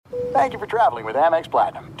Thank you for traveling with Amex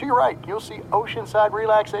Platinum. To your right, you'll see oceanside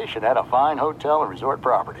relaxation at a fine hotel and resort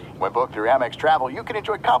property. When booked through Amex Travel, you can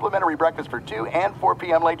enjoy complimentary breakfast for 2 and 4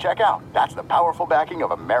 p.m. late checkout. That's the powerful backing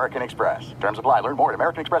of American Express. Terms apply. Learn more at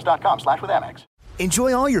americanexpress.com/withAmex.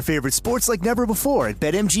 Enjoy all your favorite sports like never before at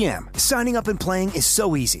BetMGM. Signing up and playing is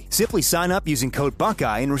so easy. Simply sign up using code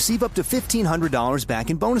Buckeye and receive up to $1,500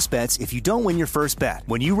 back in bonus bets if you don't win your first bet.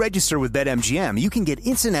 When you register with BetMGM, you can get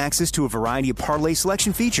instant access to a variety of parlay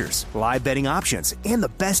selection features, live betting options, and the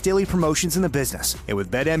best daily promotions in the business. And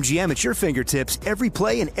with BetMGM at your fingertips, every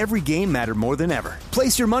play and every game matter more than ever.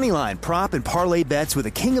 Place your moneyline, prop, and parlay bets with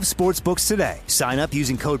the king of sportsbooks today. Sign up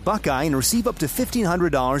using code Buckeye and receive up to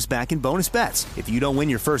 $1,500 back in bonus bets if you don't win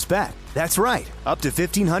your first bet. That's right, up to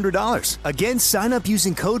 $1,500. Again, sign up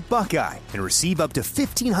using code Buckeye and receive up to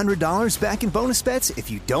 $1,500 back in bonus bets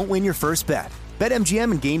if you don't win your first bet.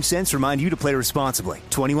 BetMGM and GameSense remind you to play responsibly.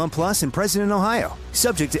 21 plus and present in Ohio.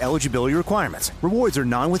 Subject to eligibility requirements. Rewards are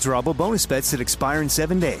non-withdrawable bonus bets that expire in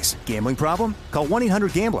 7 days. Gambling problem? Call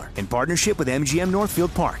 1-800-GAMBLER in partnership with MGM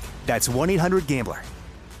Northfield Park. That's 1-800-GAMBLER.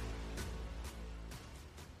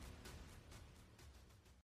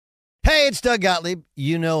 Hey, it's Doug Gottlieb.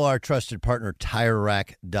 You know our trusted partner,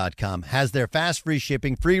 TireRack.com, has their fast, free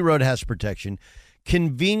shipping, free road hazard protection,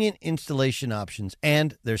 convenient installation options,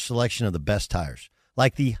 and their selection of the best tires,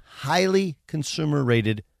 like the highly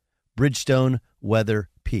consumer-rated Bridgestone Weather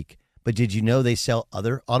Peak. But did you know they sell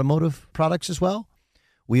other automotive products as well?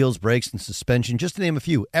 Wheels, brakes, and suspension, just to name a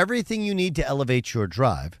few. Everything you need to elevate your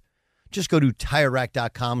drive. Just go to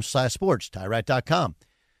TireRack.com/sports, TireRack.com.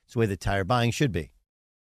 It's the way that tire buying should be.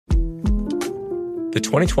 The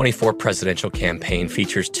 2024 presidential campaign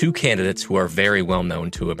features two candidates who are very well known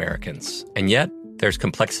to Americans. And yet, there's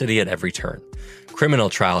complexity at every turn. Criminal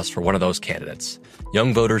trials for one of those candidates.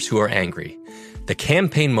 Young voters who are angry. The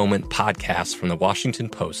Campaign Moment podcast from the Washington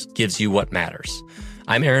Post gives you what matters.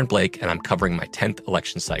 I'm Aaron Blake, and I'm covering my 10th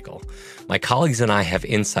election cycle. My colleagues and I have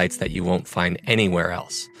insights that you won't find anywhere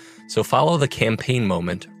else. So follow The Campaign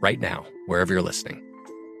Moment right now, wherever you're listening.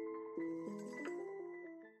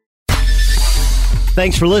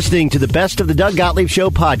 Thanks for listening to the Best of the Doug Gottlieb Show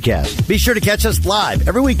podcast. Be sure to catch us live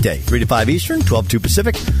every weekday, 3 to 5 Eastern, 12 to 2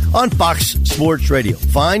 Pacific, on Fox Sports Radio.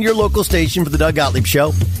 Find your local station for the Doug Gottlieb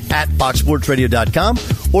Show at foxsportsradio.com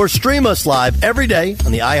or stream us live every day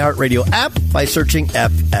on the iHeartRadio app by searching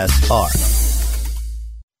FSR.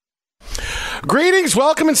 Greetings.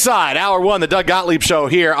 Welcome inside Hour 1, the Doug Gottlieb Show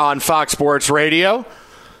here on Fox Sports Radio.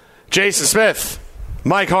 Jason Smith,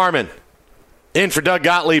 Mike Harmon, in for Doug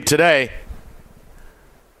Gottlieb today.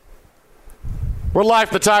 We're live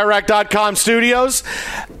from the TireRack.com studios.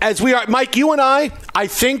 As we are, Mike, you and I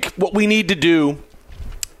think what we need to do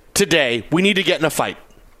today, we need to get in a fight.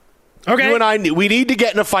 Okay. You and I, we need to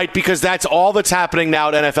get in a fight because that's all that's happening now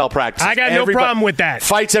at NFL practice. I got no problem with that.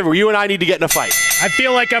 Fights everywhere. You and I need to get in a fight. I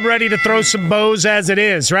feel like I'm ready to throw some bows as it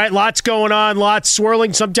is, right? Lots going on, lots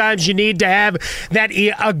swirling. Sometimes you need to have that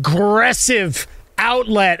aggressive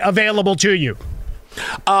outlet available to you.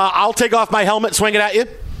 I'll take off my helmet, swing it at you.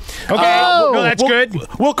 Okay, no, that's good.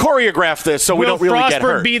 We'll choreograph this so we don't really get hurt.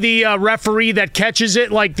 Will Frostberg be the referee that catches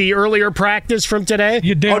it like the earlier practice from today?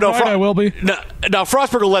 You damn right I will be. No,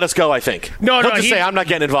 Frostberg will let us go, I think. No, He'll just say, I'm not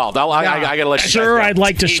getting involved. I got to let you Sir, guys I'd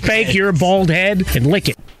like to spank your bald head and lick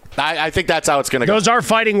it. I think that's how it's going to go. Those are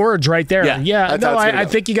fighting words right there. Yeah. No, I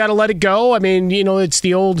think you got to let it go. I mean, you know, it's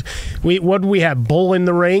the old. What did we have? Bull in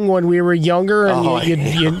the ring when we were younger. And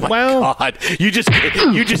God! You just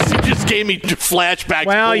gave me flashbacks.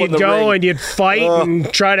 Well, you'd go and you'd fight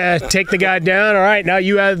and try to take the guy down. All right, now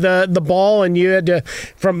you had the ball and you had to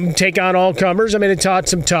take on all comers. I mean, it taught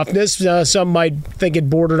some toughness. Some might think it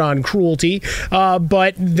bordered on cruelty,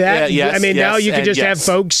 but that. Now you can just have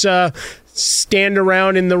folks. Stand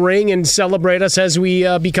around in the ring and celebrate us as we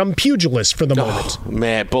become pugilists for the moment. Oh,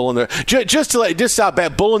 man, bull in the just stop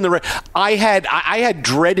that bull in the ring. I had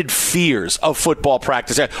dreaded fears of football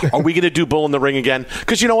practice. Are we going to do bull in the ring again?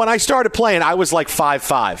 Because when I started playing, I was like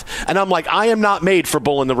 5'5", and I'm like, I am not made for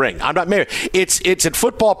bull in the ring. I'm not made. It's at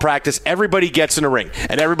football practice. Everybody gets in a ring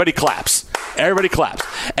and everybody claps. Everybody claps.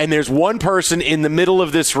 And there's one person in the middle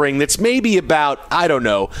of this ring that's maybe about,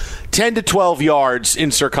 10 to 12 yards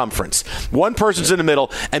in circumference. One person's in the middle,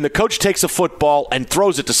 and the coach takes a football and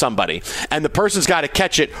throws it to somebody. And the person's got to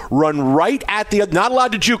catch it, run right at not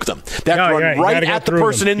allowed to juke them. Run right at the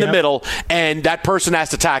person in the middle, and that person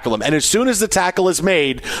has to tackle him. And as soon as the tackle is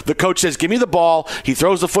made, the coach says, give me the ball. He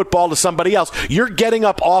throws the football to somebody else. You're getting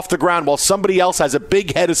up off the ground while somebody else has a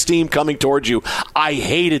big head of steam coming towards you. I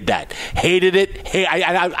hated that. Hated it.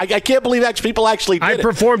 I can't believe people actually did it. I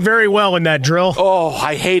performed very well in that drill. Oh,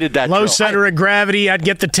 I hated that. that low drill. center of gravity. I'd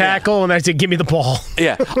get the tackle, and I'd say, "Give me the ball."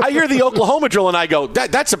 Yeah, I hear the Oklahoma drill, and I go,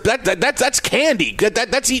 "That's candy.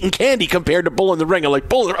 That's eating candy compared to bull in the ring." I'm like,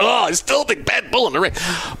 bull in the ring. Oh, I still think bad bull in the ring.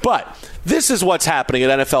 But this is what's happening at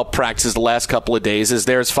NFL practices the last couple of days. Is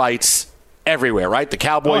there's fights everywhere, right? The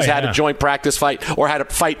Cowboys had a joint practice fight, or had a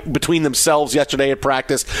fight between themselves yesterday at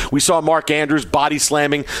practice. We saw Mark Andrews body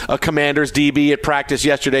slamming a Commanders DB at practice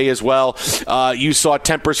yesterday as well. You saw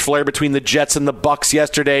tempers flare between the Jets and the Bucs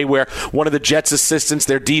yesterday, where one of the Jets' assistants,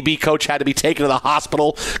 their DB coach, had to be taken to the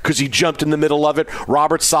hospital because he jumped in the middle of it.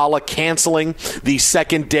 Robert Saleh canceling the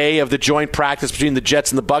second day of the joint practice between the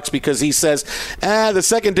Jets and the Bucs because he says, the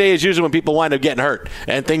second day is usually when people wind up getting hurt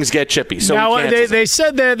and things get chippy. So now, they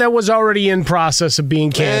said that was already in process of being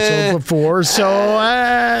canceled before, so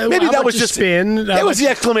maybe that was just spin. That was the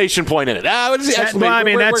exclamation point in it.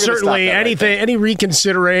 That's certainly any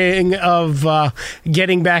reconsidering of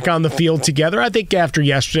getting back on the field together. I think after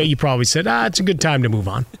yesterday, you probably said, it's a good time to move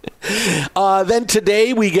on. Then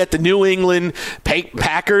today we get the New England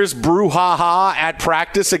Packers brouhaha at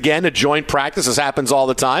practice again, a joint practice. This happens all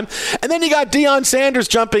the time. And then you got Deion Sanders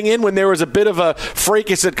jumping in when there was a bit of a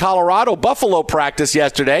fracas at Colorado Buffalo practice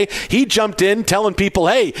yesterday. He jumped in telling people,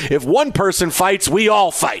 hey, if one person fights, we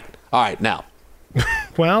all fight. All right, now.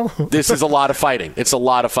 Well, this is a lot of fighting. It's a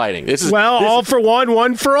lot of fighting. All for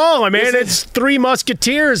one for all. I mean, it's Three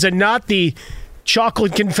Musketeers and not the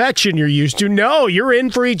chocolate confection you're used to. No, you're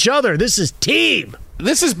in for each other. This is team.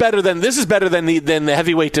 This is better than the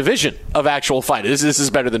heavyweight division of actual fighting. This is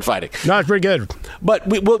better than fighting. No, it's pretty good. But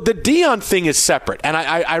the Deion thing is separate, and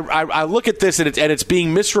I look at this and it's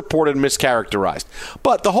being misreported and mischaracterized.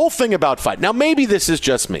 But the whole thing about fight. Now maybe this is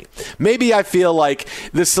just me. Maybe I feel like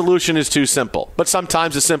the solution is too simple. But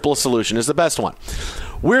sometimes the simplest solution is the best one.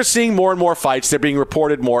 We're seeing more and more fights. They're being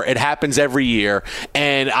reported more. It happens every year.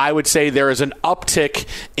 And I would say there is an uptick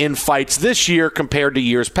in fights this year compared to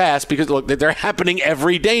years past because, look, they're happening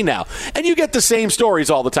every day now. And you get the same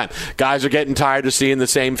stories all the time. Guys are getting tired of seeing the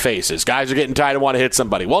same faces. Guys are getting tired of wanting to hit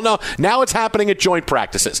somebody. Well, no, now it's happening at joint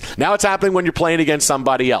practices. Now it's happening when you're playing against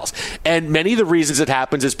somebody else. And many of the reasons it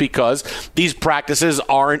happens is because these practices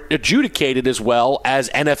aren't adjudicated as well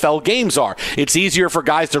as NFL games are. It's easier for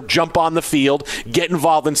guys to jump on the field, get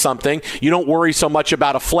involved in something. You don't worry so much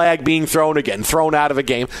about a flag being thrown or getting thrown out of a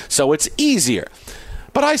game, so it's easier.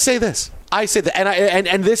 But I say that,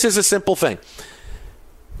 and this is a simple thing.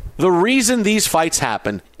 The reason these fights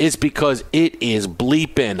happen is because it is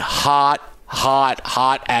bleeping hot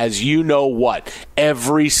as you know what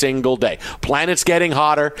every single day. Planet's getting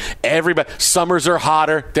hotter. Summers are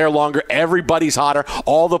hotter. They're longer. Everybody's hotter.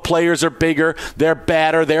 All the players are bigger. They're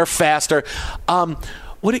badder. They're faster.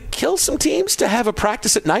 Would it kill some teams to have a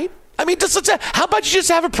practice at night? I mean, how about you just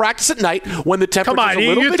have a practice at night when the temperature's a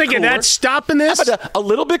little bit cooler? You're thinking that's stopping this? How about a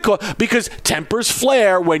little bit cooler? Because tempers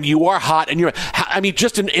flare when you are hot. And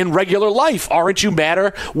just in regular life, aren't you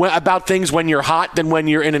madder about things when you're hot than when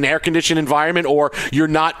you're in an air-conditioned environment or you're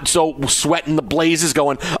not so sweating the blazes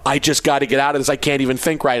going, I just got to get out of this. I can't even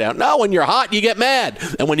think right now. No, when you're hot, you get mad.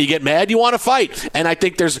 And when you get mad, you want to fight. And I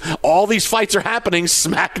think all these fights are happening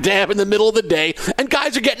smack dab in the middle of the day, and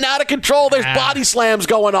guys are getting out of control. There's body slams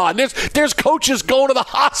going on. There's coaches going to the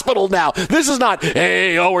hospital now. This is not,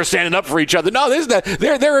 we're standing up for each other. No,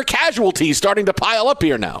 there are casualties starting to pile up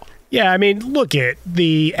here now. Yeah, I mean, look at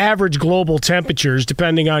the average global temperatures,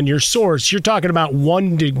 depending on your source. You're talking about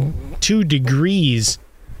 1 to 2 degrees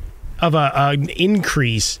of an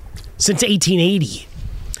increase since 1880.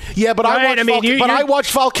 Yeah, but I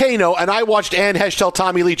watched Volcano, and I watched Ann Hesh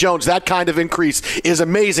Tommy Lee Jones. That kind of increase is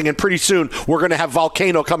amazing, and pretty soon we're going to have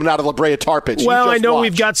Volcano coming out of La Brea Tar Pits. Well, I know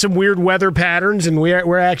we've got some weird weather patterns, and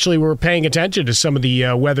we're paying attention to some of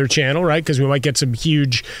the Weather Channel, right? Because we might get some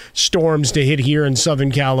huge storms to hit here in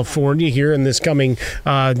Southern California here in this coming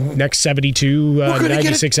next 72,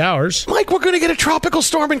 96 hours. Mike, we're going to get a tropical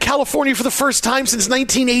storm in California for the first time since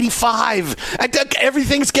 1985.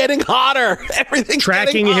 Everything's getting hotter. Everything's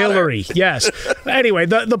getting hotter. Hillary, yes. Anyway,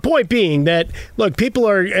 the point being that, look, people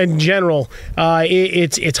are, in general,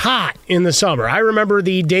 it's hot in the summer. I remember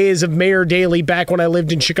the days of Mayor Daley back when I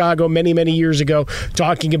lived in Chicago many, many years ago,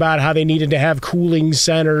 talking about how they needed to have cooling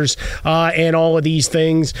centers and all of these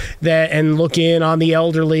things and look in on the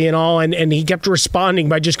elderly and all. And he kept responding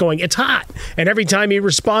by just going, it's hot. And every time he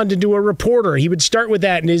responded to a reporter, he would start with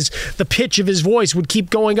that, and the pitch of his voice would keep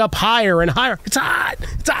going up higher and higher. It's hot.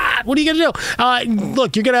 It's hot. What are you going to do?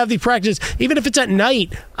 Look, you're going to have the practice, even if it's at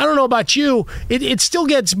night. I don't know about you. It still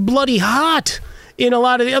gets bloody hot in a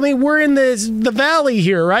lot of we're in the valley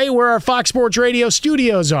here, right, where our Fox Sports Radio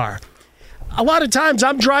studios are. a lot of times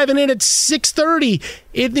I'm driving in at 6:30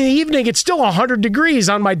 in the evening. It's still 100 degrees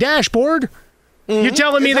on my dashboard. You're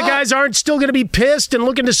telling me the guys aren't still going to be pissed and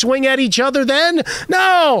looking to swing at each other then?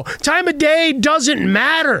 No. Time of day doesn't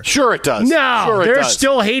matter. Sure it does. No. Sure They're does.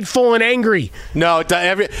 still hateful and angry. No.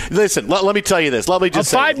 Listen, let me tell you this. Let me just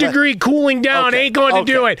say. A 5-degree cooling down ain't going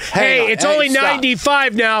to do it. Hey, it's only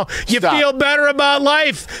 95 now. You feel better about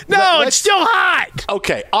life? No, it's still hot.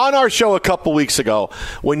 Okay. On our show a couple weeks ago,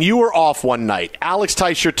 when you were off one night, Alex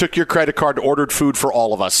Teicher took your credit card and ordered food for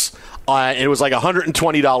all of us. It was like a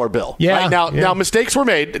 $120 bill. Yeah, right? Now, mistakes were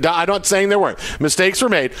made. I'm not saying there weren't. Mistakes were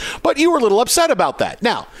made. But you were a little upset about that.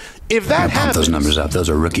 Now, if that happens... those numbers up. Those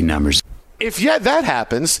are rookie numbers. If that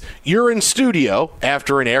happens, you're in studio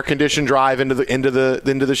after an air-conditioned drive into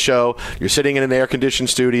the show. You're sitting in an air-conditioned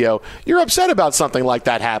studio. You're upset about something like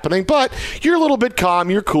that happening, but you're a little bit calm.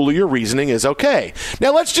 You're cooler. Your reasoning is okay.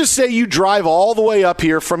 Now, let's just say you drive all the way up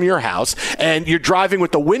here from your house, and you're driving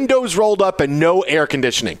with the windows rolled up and no air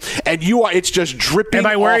conditioning, and it's just dripping. Am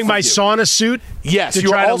I wearing my you. sauna suit? Yes. To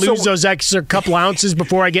try to lose those extra couple ounces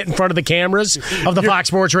before I get in front of the cameras of the Fox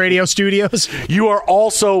Sports Radio studios? You are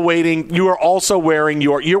also waiting. You are also wearing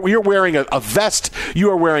you're wearing a vest. You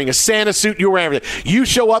are wearing a Santa suit. You're wearing everything. You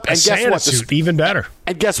show up and guess Santa what? Suit, even better.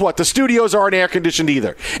 And guess what? The studios aren't air conditioned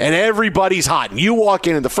either, and everybody's hot. And you walk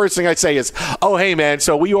in, and the first thing I say is, "Oh, hey man,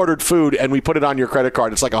 so we ordered food and we put it on your credit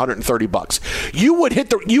card. It's like $130."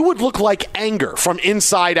 You would look like anger from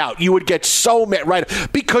inside out. You would get so mad, right?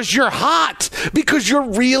 Because you're hot. Because you're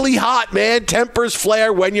really hot, man. Tempers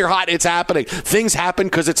flare when you're hot. It's happening. Things happen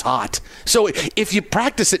because it's hot. So if you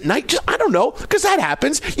practice at night, I don't know, because that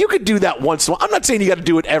happens. You could do that once in a while. I'm not saying you got to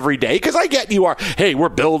do it every day, because I get you are. Hey, we're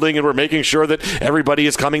building and we're making sure that everybody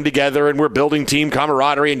is coming together and we're building team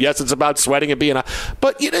camaraderie. And yes, it's about sweating and being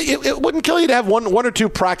but it wouldn't kill you to have one or two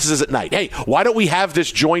practices at night. Hey, why don't we have this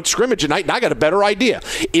joint scrimmage at night? And I got a better idea.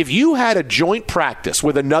 If you had a joint practice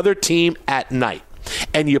with another team at night,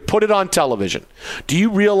 and you put it on television, do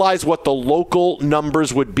you realize what the local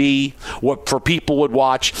numbers would be, what for people would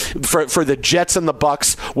watch, for the Jets and the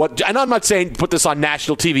Bucks? And I'm not saying put this on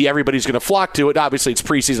national TV, everybody's going to flock to it. Obviously, it's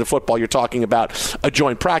preseason football. You're talking about a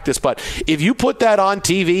joint practice. But if you put that on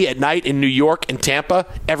TV at night in New York and Tampa,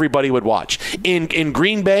 everybody would watch. In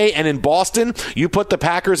Green Bay and in Boston, you put the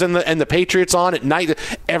Packers and the Patriots on at night,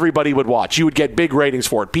 everybody would watch. You would get big ratings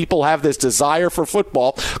for it. People have this desire for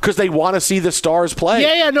football because they want to see the stars play.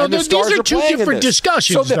 No, these are two different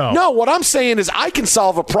discussions, though. No, what I'm saying is I can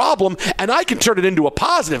solve a problem, and I can turn it into a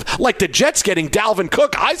positive. Like the Jets getting Dalvin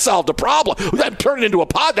Cook, I solved a problem. I turned it into a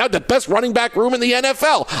positive. Now the best running back room in the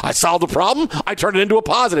NFL. I solved a problem. I turned it into a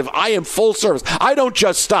positive. I am full service. I don't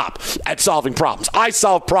just stop at solving problems. I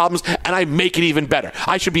solve problems, and I make it even better.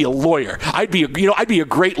 I should be a lawyer. I'd be a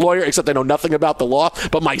great lawyer, except I know nothing about the law,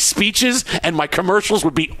 but my speeches and my commercials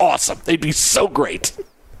would be awesome. They'd be so great.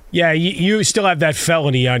 Yeah, you still have that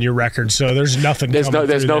felony on your record, so there's nothing. There's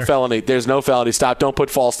no felony. There's no felony. Stop. Don't put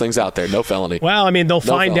false things out there. No felony. Well, I mean, they'll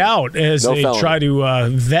find out as they try to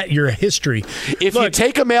vet your history. If you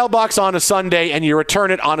take a mailbox on a Sunday and you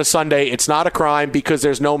return it on a Sunday, it's not a crime because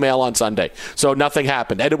there's no mail on Sunday. So nothing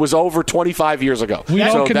happened. And it was over 25 years ago. We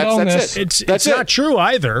don't condone this. It's not true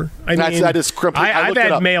either. That is complete. I've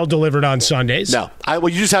had mail delivered on Sundays. No. You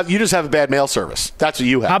just have a bad mail service. That's what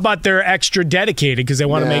you have. How about they're extra dedicated because they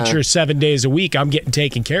want to make sure 7 days a week I'm getting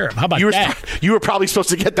taken care of. How about that? You were probably supposed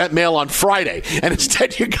to get that mail on Friday, and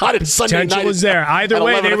instead you got it Sunday night. Potential was there. Either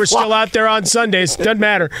way, they were still out there on Sundays. Doesn't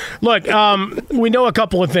matter. Look, we know a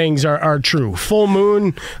couple of things are true. Full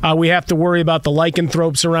moon, we have to worry about the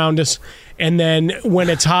lycanthropes around us. And then when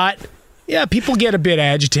it's hot, people get a bit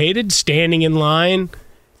agitated, standing in line.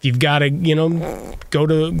 You've got to, go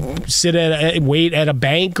to wait at a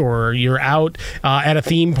bank, or you're out at a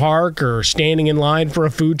theme park, or standing in line for a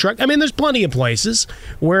food truck. I mean, there's plenty of places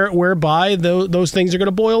whereby those things are going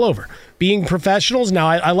to boil over. Being professionals, now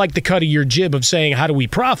I like the cut of your jib of saying, how do we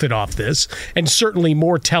profit off this? And certainly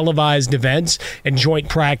more televised events and joint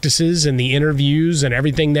practices and the interviews and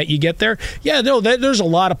everything that you get there. Yeah, no, there's a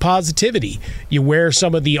lot of positivity. You wear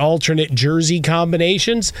some of the alternate jersey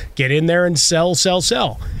combinations, get in there and sell.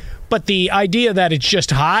 But the idea that it's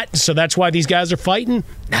just hot, so that's why these guys are fighting?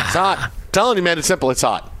 It's hot. I'm telling you, man, it's simple. It's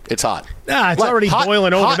hot. It's hot. It's already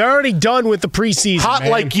boiling over. They're already done with the preseason. Hot,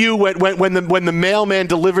 man. Like you when the mailman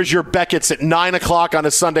delivers your Beckett's at 9:00 on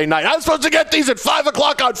a Sunday night. I'm supposed to get these at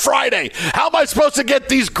 5:00 on Friday. How am I supposed to get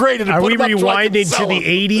these graded? Are we rewinding to the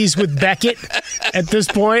 80s with Beckett at this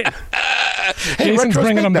point? Jason's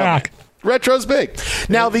bringing them back. Retro's big.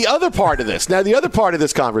 Now, the other part of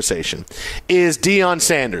this conversation is Deion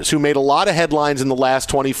Sanders, who made a lot of headlines in the last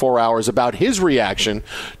 24 hours about his reaction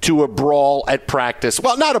to a brawl at practice.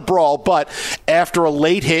 Well, not a brawl, but after a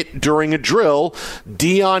late hit during a drill,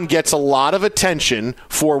 Deion gets a lot of attention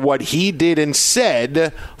for what he did and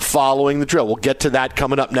said following the drill. We'll get to that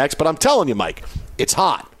coming up next, but I'm telling you, Mike, it's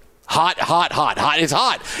hot. Hot. It's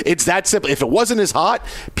hot. It's that simple. If it wasn't as hot,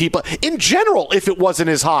 people, in general, if it wasn't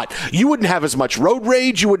as hot, you wouldn't have as much road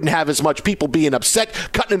rage. You wouldn't have as much people being upset,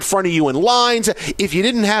 cutting in front of you in lines. If you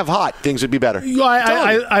didn't have hot, things would be better.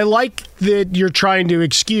 I like that you're trying to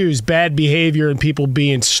excuse bad behavior and people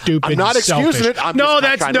being stupid. I'm not and selfish. excusing it. That's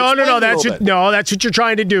what you're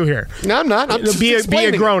trying to do here. No, I'm not. I'm be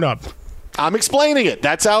a grown up. I'm explaining it.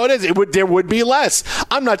 That's how it is. There would be less.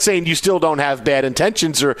 I'm not saying you still don't have bad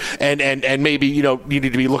intentions and maybe you need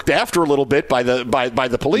to be looked after a little bit by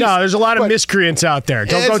the police. No, there's a lot of miscreants out there.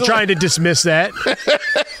 Don't go trying to dismiss that.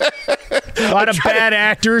 A lot of bad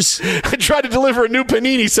actors. I tried to deliver a new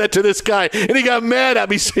panini set to this guy, and he got mad at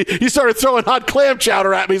me. He started throwing hot clam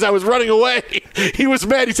chowder at me as I was running away. He was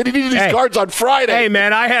mad. He said he needed these cards on Friday. Hey,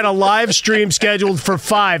 man, I had a live stream scheduled for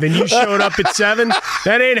 5, and you showed up at 7?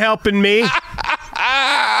 That ain't helping me.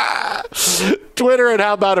 Twitter at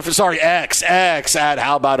X at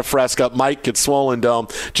How About a Fresca. Mike at Swollen Dome.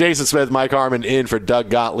 Jason Smith, Mike Harmon in for Doug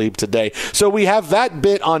Gottlieb today. So we have that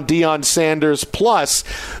bit on Deion Sanders, plus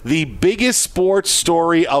the biggest sports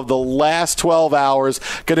story of the last 12 hours.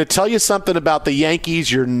 Going to tell you something about the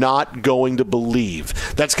Yankees you're not going to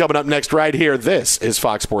believe. That's coming up next right here. This is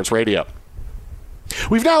Fox Sports Radio.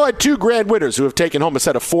 We've now had 2 grand winners who have taken home a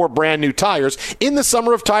set of 4 brand new tires in the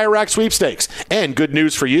Summer of Tire Rack sweepstakes. And good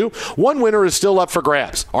news for you, 1 winner is still up for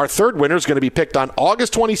grabs. Our 3rd winner is going to be picked on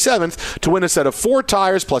August 27th to win a set of 4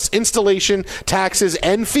 tires plus installation, taxes,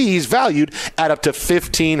 and fees valued at up to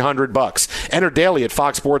 $1,500. Enter daily at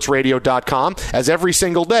foxsportsradio.com, as every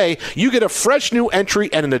single day you get a fresh new entry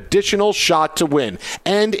and an additional shot to win.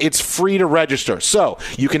 And it's free to register. So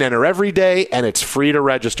you can enter every day and it's free to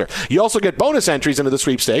register. You also get bonus entries into the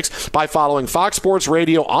sweepstakes by following Fox Sports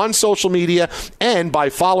Radio on social media and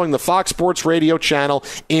by following the Fox Sports Radio channel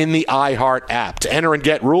in the iHeart app. To enter and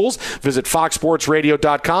get rules, visit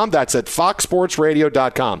foxsportsradio.com. That's at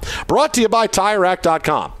foxsportsradio.com. Brought to you by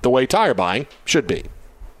TireRack.com, the way tire buying should be.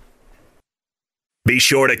 Be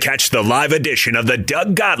sure to catch the live edition of the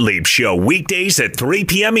Doug Gottlieb Show weekdays at 3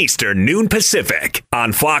 p.m. Eastern, noon Pacific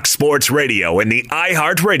on Fox Sports Radio and the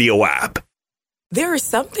iHeart Radio app. There are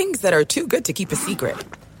some things that are too good to keep a secret.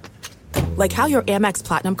 Like how your Amex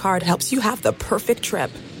Platinum card helps you have the perfect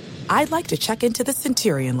trip. I'd like to check into the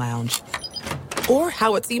Centurion Lounge. Or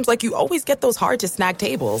how it seems like you always get those hard-to-snag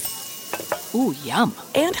tables. Ooh, yum.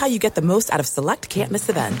 And how you get the most out of select can't-miss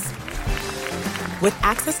events. With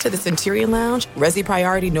access to the Centurion Lounge, Resi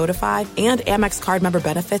Priority Notified, and Amex card member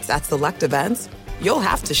benefits at select events, you'll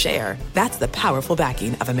have to share. That's the powerful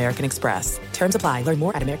backing of American Express. Terms apply. Learn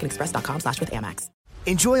more at americanexpress.com/withAmex.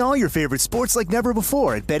 Enjoy all your favorite sports like never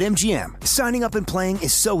before at BetMGM. Signing up and playing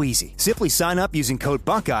is so easy. Simply sign up using code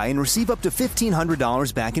Buckeye and receive up to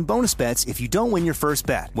 $1,500 back in bonus bets if you don't win your first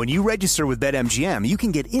bet. When you register with BetMGM, you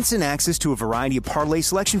can get instant access to a variety of parlay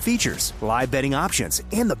selection features, live betting options,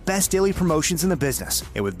 and the best daily promotions in the business.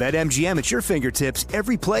 And with BetMGM at your fingertips,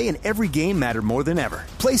 every play and every game matter more than ever.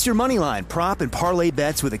 Place your moneyline, prop, and parlay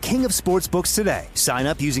bets with the king of sportsbooks today. Sign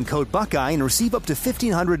up using code Buckeye and receive up to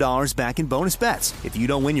 $1,500 back in bonus bets if you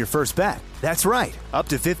don't win your first bet. That's right, up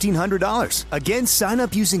to $1,500. Again, sign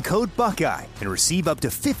up using code Buckeye and receive up to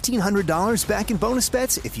 $1,500 back in bonus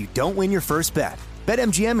bets if you don't win your first bet.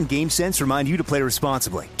 BetMGM and GameSense remind you to play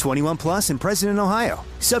responsibly. 21 plus and present in Ohio.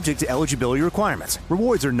 Subject to eligibility requirements.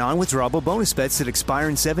 Rewards are non-withdrawable bonus bets that expire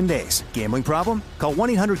in 7 days. Gambling problem? Call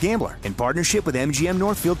 1-800-GAMBLER in partnership with MGM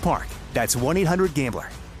Northfield Park. That's 1-800-GAMBLER.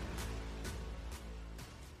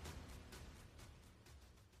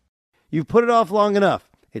 You've put it off long enough.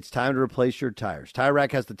 It's time to replace your tires. Tire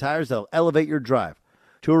Rack has the tires that'll elevate your drive.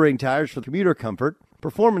 Touring tires for commuter comfort,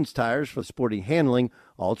 performance tires for sporty handling,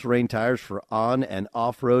 all-terrain tires for on- and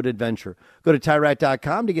off-road adventure. Go to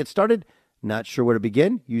TireRack.com to get started. Not sure where to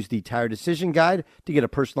begin? Use the Tire Decision Guide to get a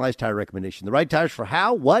personalized tire recommendation. The right tires for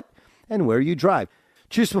how, what, and where you drive.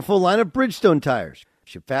 Choose from a full line of Bridgestone tires.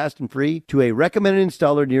 Ship fast and free to a recommended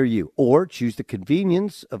installer near you. Or choose the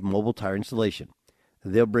convenience of mobile tire installation.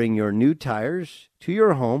 They'll bring your new tires to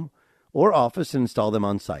your home or office and install them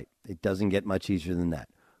on site. It doesn't get much easier than that.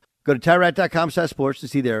 Go to TireRack.com/sports to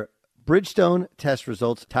see their Bridgestone test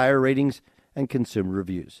results, tire ratings, and consumer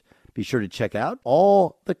reviews. Be sure to check out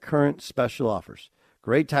all the current special offers.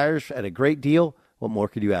 Great tires at a great deal What more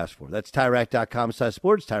could you ask for? That's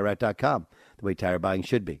TireRack.com/sports, TireRack.com, the way tire buying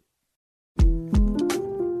should be.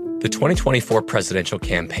 The 2024 presidential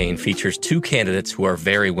campaign features two candidates who are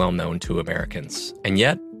very well known to Americans. And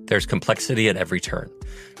yet, there's complexity at every turn.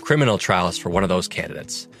 Criminal trials for one of those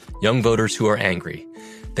candidates. Young voters who are angry.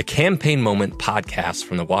 The Campaign Moment podcast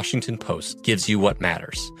from the Washington Post gives you what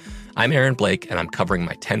matters. I'm Aaron Blake, and I'm covering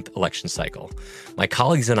my 10th election cycle. My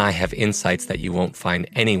colleagues and I have insights that you won't find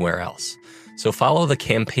anywhere else. So follow the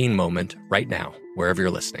Campaign Moment right now, wherever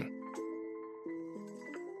you're listening.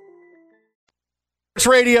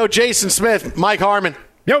 Radio, Jason Smith, Mike Harmon,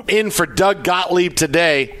 in for Doug Gottlieb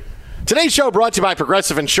today. Today's show brought to you by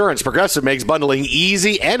Progressive Insurance. Progressive makes bundling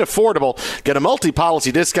easy and affordable. Get a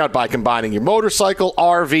multi-policy discount by combining your motorcycle,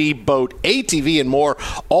 RV, boat, ATV, and more.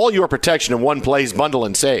 All your protection in one place. Bundle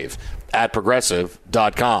and save at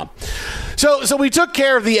Progressive.com. So we took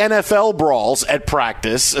care of the NFL brawls at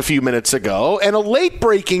practice a few minutes ago, and a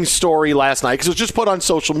late-breaking story last night, because it was just put on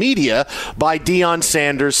social media by Deion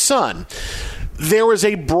Sanders' son. There was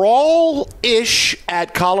a brawl-ish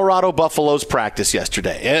at Colorado Buffalo's practice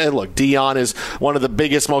yesterday. And look, Deion is one of the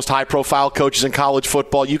biggest, most high-profile coaches in college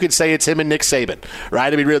football. You could say it's him and Nick Saban,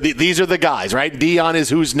 right? I mean, really, these are the guys, right? Deion is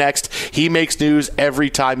who's next. He makes news every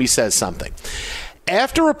time he says something.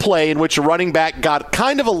 After a play in which a running back got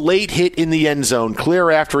kind of a late hit in the end zone, clear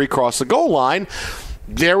after he crossed the goal line,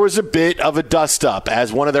 there was a bit of a dust-up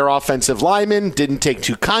as one of their offensive linemen didn't take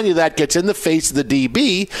too kindly to that, gets in the face of the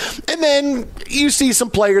DB, and then you see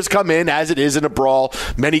some players come in, as it is in a brawl.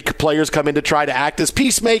 Many players come in to try to act as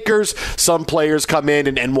peacemakers. Some players come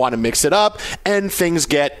in and want to mix it up, and things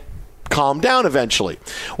get calmed down eventually.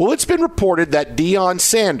 Well, it's been reported that Deion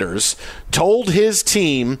Sanders told his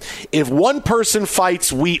team, if one person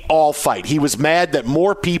fights, we all fight. He was mad that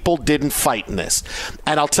more people didn't fight in this.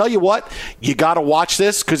 And I'll tell you what, you got to watch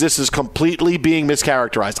this because this is completely being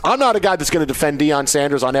mischaracterized. I'm not a guy that's going to defend Deion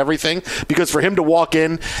Sanders on everything, because for him to walk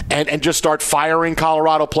in and just start firing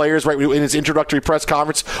Colorado players right in his introductory press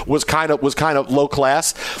conference was kind of low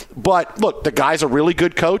class. But look, the guy's a really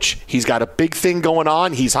good coach. He's got a big thing going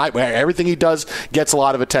on. He's high. Everything he does gets a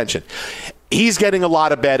lot of attention. He's getting a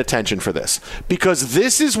lot of bad attention for this, because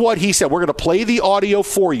this is what he said. We're going to play the audio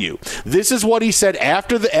for you. This is what he said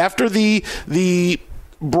after the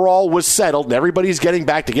brawl was settled and everybody's getting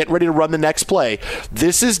back to getting ready to run the next play.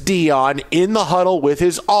 This is Deion in the huddle with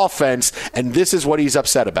his offense, and this is what he's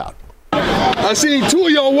upset about. I seen two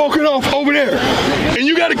of y'all walking off over there, and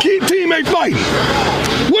you got to keep teammate fighting.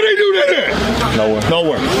 What they do that at?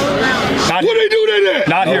 Nowhere. What they do that at?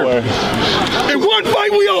 Not here. In one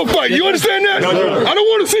fight, we all fight. You understand that? No, sir. I don't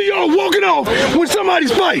want to see y'all walking off when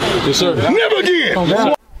somebody's fighting. Yes, sir. Never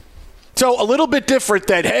again. So a little bit different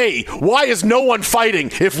than, hey, why is no one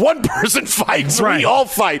fighting? If one person fights, we all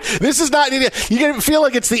fight. This is not, you feel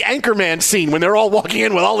like it's the Anchorman scene when they're all walking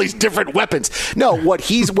in with all these different weapons. No, what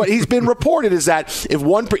he's been reported is that if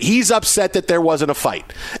he's upset that there wasn't a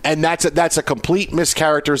fight. And that's a complete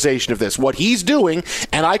mischaracterization of this. What he's doing,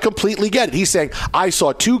 and I completely get it, he's saying, I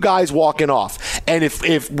saw two guys walking off. And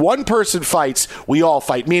if one person fights, we all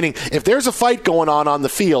fight. Meaning, if there's a fight going on the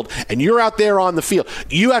field, and you're out there on the field,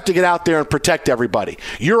 you have to get out there and protect everybody.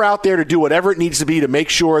 You're out there to do whatever it needs to be to make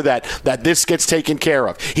sure that this gets taken care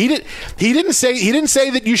of. He didn't say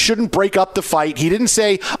that you shouldn't break up the fight. He didn't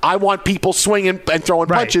say I want people swinging and throwing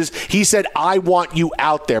punches. He said I want you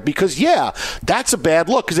out there, because that's a bad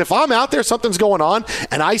look. Because if I'm out there, something's going on,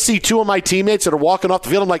 and I see two of my teammates that are walking off the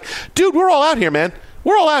field, I'm like, dude, we're all out here, man.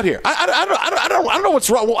 We're all out here. I don't know what's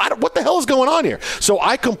wrong. What the hell is going on here? So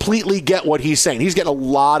I completely get what he's saying. He's getting a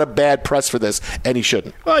lot of bad press for this, and he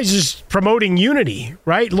shouldn't. Well, he's just promoting unity,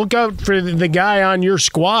 right? Look out for the guy on your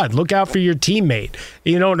squad. Look out for your teammate.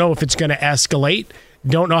 You don't know if it's going to escalate.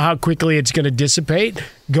 Don't know how quickly it's going to dissipate.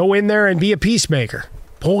 Go in there and be a peacemaker.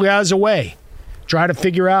 Pull guys away. Try to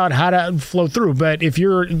figure out how to flow through. But if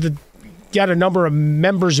you're got a number of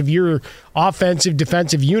members of your offensive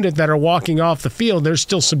defensive unit that are walking off the field, there's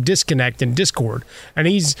still some disconnect and discord, and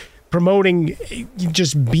he's promoting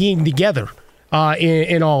just being together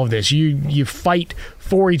in all of this. You fight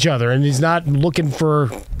for each other, and he's not looking for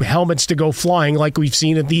helmets to go flying like we've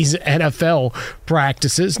seen at these NFL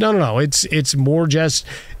practices. No, it's more just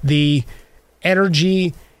the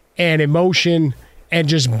energy and emotion and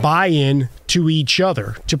just buy-in to each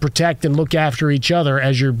other to protect and look after each other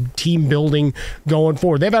as your team building going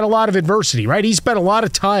forward. They've had a lot of adversity, right? He spent a lot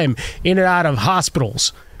of time in and out of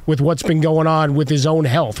hospitals with what's been going on with his own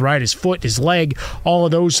health, right? His foot, his leg, all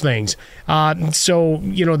of those things. So,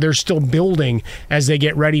 they're still building as they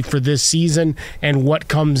get ready for this season and what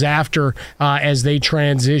comes after as they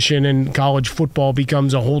transition and college football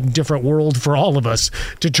becomes a whole different world for all of us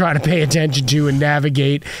to try to pay attention to and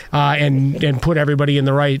navigate and put everybody in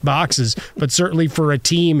the right boxes. But certainly for a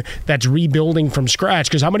team that's rebuilding from scratch,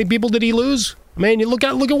 because how many people did he lose? Man, you look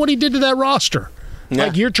at what he did to that roster. Yeah.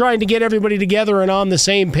 Like, you're trying to get everybody together and on the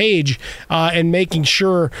same page and making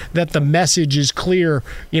sure that the message is clear,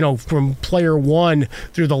 from player one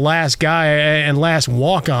through the last guy and last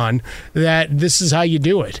walk-on, that this is how you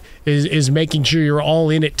do it, is making sure you're all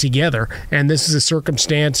in it together. And this is a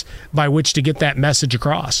circumstance by which to get that message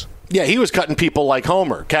across. Yeah, he was cutting people like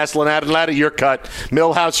Homer. Castellaneta, you're cut.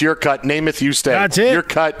 Millhouse, you're cut. Namath, you stay. That's it. You're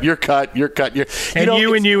cut. You're cut. You're cut.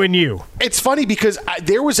 And you. It's funny because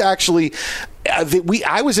there was actually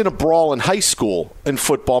I was in a brawl in high school in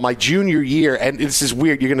football my junior year, and this is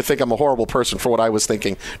weird. You're going to think I'm a horrible person for what I was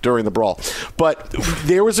thinking during the brawl. But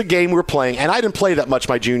there was a game we were playing, and I didn't play that much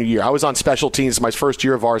my junior year. I was on special teams my first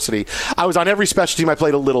year of varsity. I was on every special team. I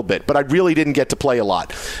played a little bit, but I really didn't get to play a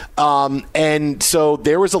lot. And so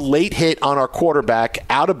there was a late hit on our quarterback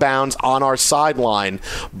out of bounds on our sideline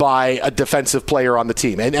by a defensive player on the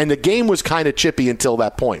team. And the game was kind of chippy until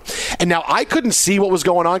that point. And now I couldn't see what was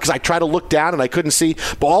going on because I tried to look down and I couldn't see.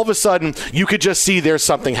 But all of a sudden, you could just see there's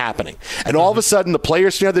something happening. And all of a sudden, the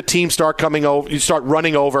players from the other team start coming over. You start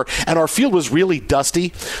running over, and our field was really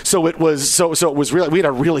dusty. So it was really, we had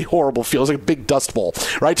a really horrible field. It was like a big dust bowl,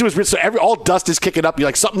 right? So all dust is kicking up. You're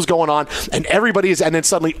like, something's going on, and and then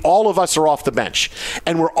suddenly all of us are off the bench,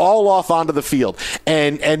 and we're all off onto the field,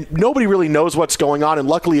 and nobody really knows what's going on. And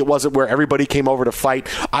luckily, it wasn't where everybody came over to fight.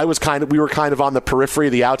 We were kind of on the periphery,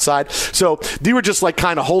 the outside. So they were just like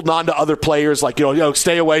kind of holding on to other players, like,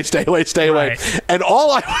 stay away. Right. And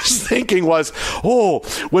all I was thinking was,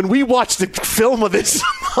 when we watch the film of this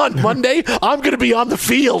on Monday, I'm going to be on the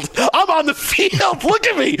field. I'm on the field. Look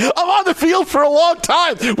at me. I'm on the field for a long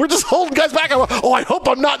time. We're just holding guys back. I hope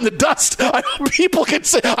I'm not in the dust. I hope people can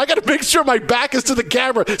say, I got to make sure my back is to the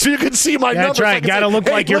camera so you can see my numbers. That's right. Got to look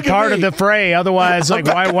like you're part of the fray. Otherwise,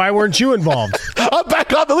 why weren't you involved? I'm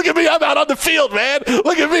back on. Look at me. I'm out on the field, man.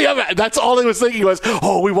 Look at me. That's all I was thinking was,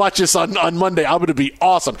 we watch this on Monday. I'm going to be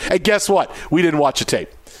awesome. And guess what? We didn't watch the tape.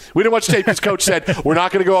 We didn't watch the tape because Coach said, we're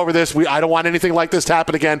not going to go over this. I don't want anything like this to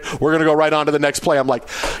happen again. We're going to go right on to the next play. I'm like,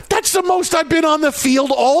 that's the most I've been on the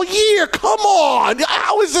field all year. Come on.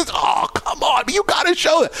 How is this? Oh, come on. You got to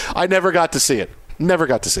show it. I never got to see it.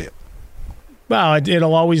 Well,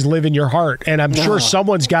 it'll always live in your heart. And I'm sure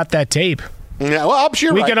someone's got that tape. Yeah, well, I'm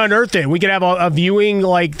sure we can unearth it. We can have a viewing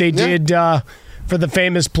like they did for the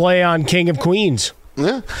famous play on King of Queens.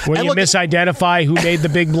 Yeah. When you misidentify who made the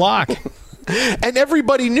big block. And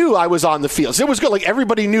everybody knew I was on the field. So it was good. Like,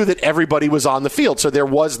 everybody knew that everybody was on the field. So there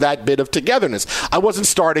was that bit of togetherness. I wasn't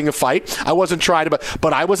starting a fight. I wasn't trying to,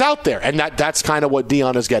 but I was out there. And that's kind of what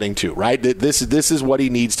Dion is getting to, right? This is what he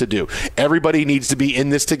needs to do. Everybody needs to be in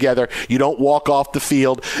this together. You don't walk off the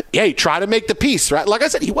field. Hey, try to make the peace, right? Like I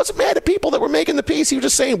said, he wasn't mad at people that were making the peace. He was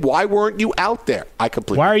just saying, why weren't you out there?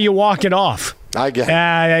 Why are you walking off? I get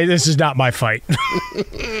it. This is not my fight.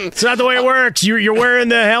 It's not the way it works. You're wearing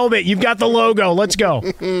the helmet. You've got the logo. Let's go.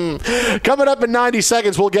 Coming up in 90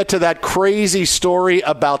 seconds, we'll get to that crazy story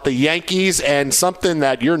about the Yankees and something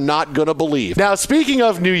that you're not going to believe. Now, speaking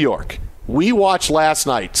of New York, we watched last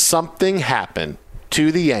night. Something happened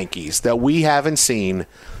to the Yankees that we haven't seen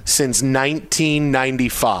since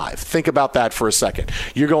 1995. Think about that for a second.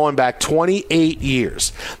 You're going back 28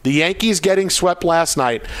 years. The Yankees getting swept last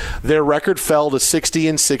night, their record fell to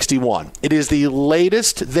 60-61. It is the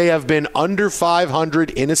latest they have been under 500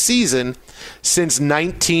 in a season since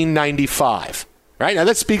 1995. Right? Now,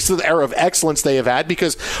 that speaks to the era of excellence they have had,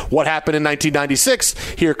 because what happened in 1996,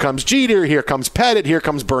 here comes Jeter, here comes Pettit, here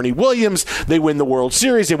comes Bernie Williams. They win the World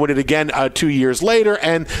Series. They win it again 2 years later,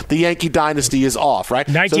 and the Yankee dynasty is off, right?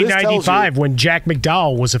 1995, when Jack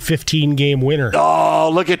McDowell was a 15-game winner.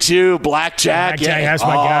 Oh, look at you, Blackjack. That's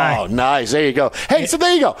my guy. Oh, nice. There you go. Hey, so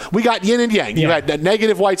there you go. We got yin and yang. You had a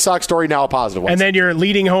negative White Sox story, now a positive one. And then your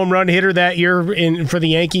leading home run hitter that year for the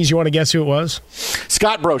Yankees, you want to guess who it was?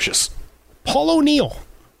 Scott Brocious. Paul O'Neill.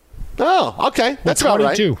 Oh, okay. That's about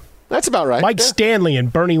right. That's about right. Mike Stanley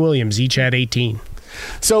and Bernie Williams each had 18.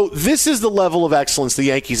 So this is the level of excellence the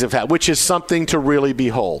Yankees have had, which is something to really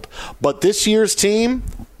behold. But this year's team,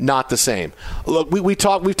 not the same. Look, we've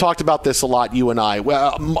talked about this a lot, you and I.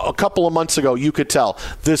 Well, a couple of months ago, you could tell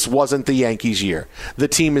this wasn't the Yankees' year. The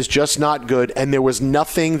team is just not good, and there was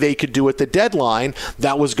nothing they could do at the deadline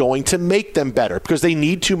that was going to make them better because they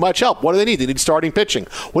need too much help. What do they need? They need starting pitching.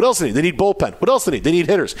 What else do they need? They need bullpen. What else do they need? They need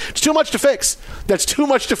hitters. It's too much to fix. That's too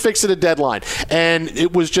much to fix at a deadline. And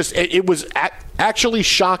it was actually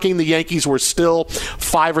shocking the Yankees were still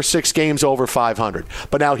 5 or 6 games over 500.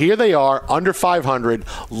 But now here they are, under 500,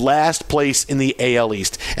 last place in the AL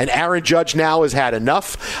East. And Aaron Judge now has had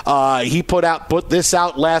enough. He put this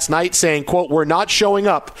out last night saying, quote, "We're not showing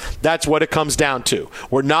up. That's what it comes down to.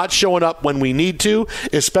 We're not showing up when we need to,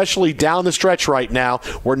 especially down the stretch right now.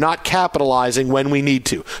 We're not capitalizing when we need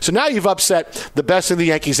to." So now you've upset the best thing the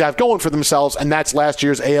Yankees have going for themselves, and that's last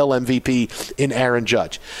year's AL MVP in Aaron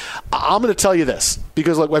Judge. I'm going to tell you this,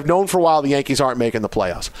 because look, I've known for a while the Yankees aren't making the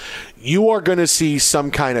playoffs. You are going to see some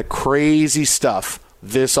kind of crazy stuff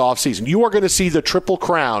this offseason. You are going to see the Triple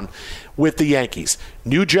Crown with the Yankees.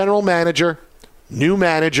 New general manager,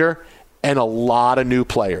 and a lot of new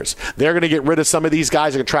players. They're going to get rid of some of these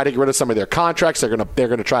guys. They're going to try to get rid of some of their contracts. They're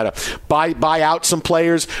going to try to buy out some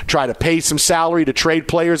players, try to pay some salary to trade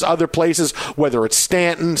players other places, whether it's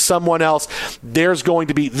Stanton, someone else. There's going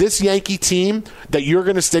to be this Yankee team that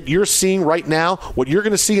you're seeing right now. What you're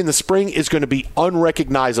going to see in the spring is going to be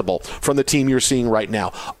unrecognizable from the team you're seeing right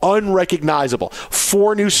now. Unrecognizable.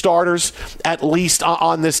 4 new starters at least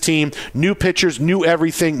on this team. New pitchers, new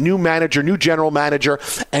everything, new manager, new general manager,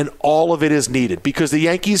 and all of it is needed because the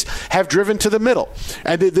Yankees have driven to the middle.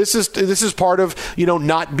 And this is part of,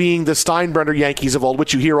 not being the Steinbrenner Yankees of old,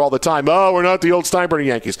 which you hear all the time. Oh, we're not the old Steinbrenner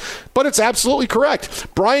Yankees. But it's absolutely correct.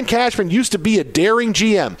 Brian Cashman used to be a daring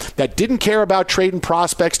GM that didn't care about trading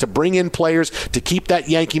prospects to bring in players to keep that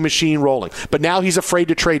Yankee machine rolling. But now he's afraid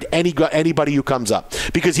to trade anybody who comes up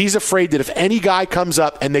because he's afraid that if any guy comes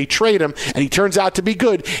up and they trade him and he turns out to be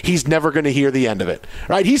good, he's never going to hear the end of it.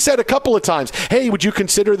 Right? He said a couple of times, "Hey, would you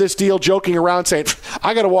consider this deal?" Joking around saying,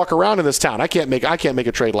 "I got to walk around in this town. I can't make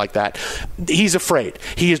a trade like that." He's afraid.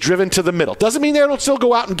 He is driven to the middle. Doesn't mean they don't still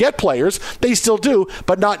go out and get players. They still do,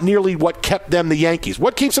 but not nearly what kept them the Yankees.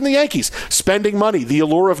 What keeps them the Yankees? Spending money, the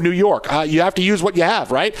allure of New York. You have to use what you have,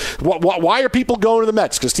 right? Why are people going to the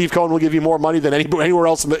Mets? Because Steve Cohen will give you more money than anywhere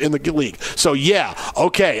else in the league. So yeah,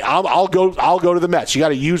 okay, I'll go to the Mets. You got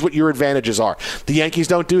to use what your advantages are. The Yankees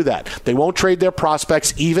don't do that. They won't trade their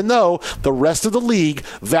prospects, even though the rest of the league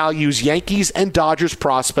values Yankees and Dodgers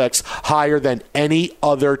prospects higher than any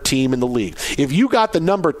other team in the league. If you got the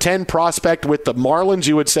number 10 prospect with the Marlins,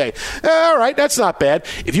 you would say, all right, that's not bad.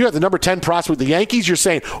 If you have the number 10 prospect with the Yankees, you're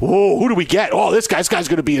saying, oh, who do we get? Oh, this guy's going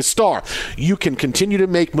to be a star. You can continue to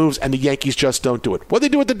make moves, and the Yankees just don't do it. What do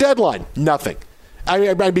they do at the deadline? Nothing. I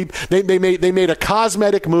mean, they made a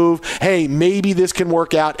cosmetic move. Hey, maybe this can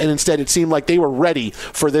work out, and instead it seemed like they were ready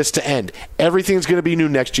for this to end. Everything's going to be new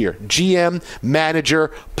next year. GM,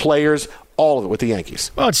 manager, players, all of it with the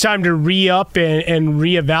Yankees. Well, it's time to re-up and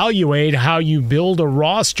reevaluate how you build a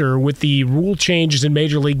roster with the rule changes in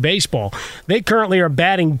Major League Baseball. They currently are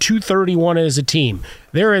batting .231 as a team.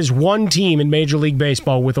 There is one team in Major League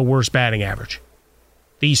Baseball with a worse batting average.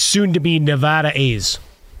 The soon-to-be Nevada A's.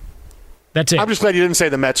 That's it. I'm just glad you didn't say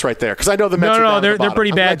the Mets right there because I know the Mets. No, they're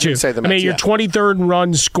pretty bad too. Say the Mets, I mean, your 23rd in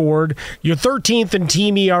runs scored, your 13th in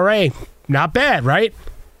team ERA, not bad, right?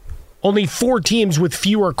 Only 4 teams with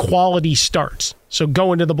fewer quality starts. So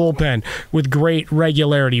go into the bullpen with great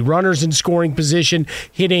regularity. Runners in scoring position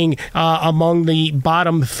hitting among the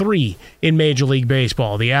bottom 3 in Major League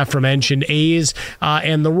Baseball. The aforementioned A's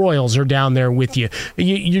and the Royals are down there with you.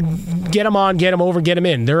 You get them on, get them over, get them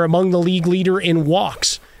in. They're among the league leader in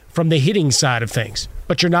walks from the hitting side of things,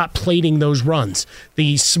 but you're not plating those runs.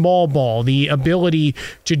 The small ball, the ability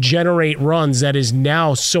to generate runs that is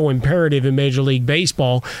now so imperative in Major League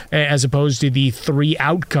Baseball as opposed to the 3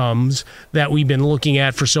 outcomes that we've been looking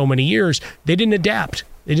at for so many years, they didn't adapt.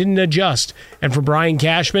 They didn't adjust. And for Brian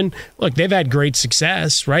Cashman, look, they've had great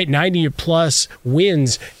success, right? 90-plus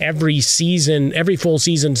wins every season, every full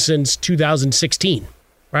season since 2016.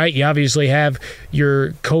 Right? You obviously have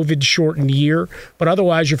your COVID-shortened year, but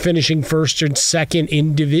otherwise you're finishing first and second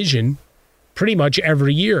in division pretty much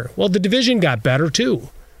every year. Well, the division got better too,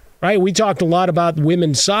 right? We talked a lot about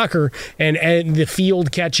women's soccer and the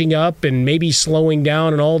field catching up and maybe slowing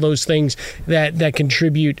down and all those things that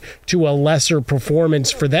contribute to a lesser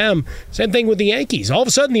performance for them. Same thing with the Yankees. All of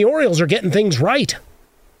a sudden the Orioles are getting things right.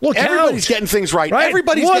 Everybody's getting things right.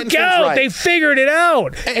 Everybody's Look getting things out. right. They figured it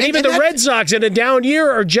out. And even the Red Sox in a down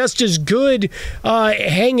year are just as good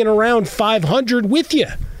hanging around 500 with you.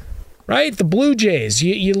 Right? The Blue Jays,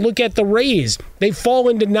 you look at the Rays, they've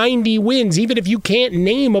fallen to 90 wins, even if you can't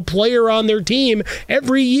name a player on their team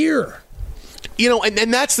every year. You know,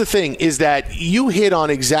 and that's the thing, is that you hit on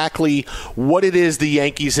exactly what it is the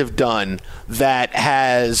Yankees have done that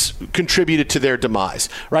has contributed to their demise,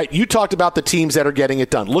 right? You talked about the teams that are getting it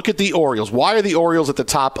done. Look at the Orioles. Why are the Orioles at the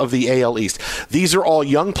top of the AL East? These are all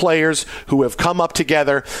young players who have come up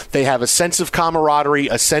together. They have a sense of camaraderie,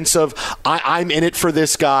 a sense of, I'm in it for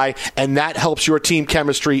this guy, and that helps your team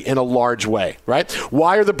chemistry in a large way, right?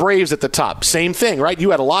 Why are the Braves at the top? Same thing, right?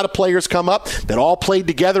 You had a lot of players come up that all played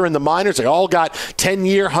together in the minors. They all got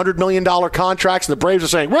 10-year, $100 million contracts, and the Braves are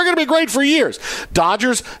saying, we're going to be great for years.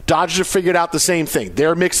 Dodgers have figured out the same thing.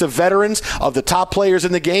 Their mix of veterans, of the top players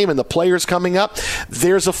in the game and the players coming up,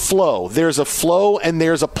 there's a flow. There's a flow and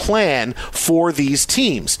there's a plan for these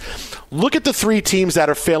teams. Look at the three teams that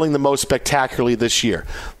are failing the most spectacularly this year.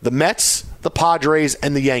 The Mets, the Padres,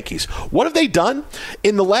 and the Yankees. What have they done?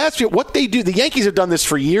 In the last year, what they do, the Yankees have done this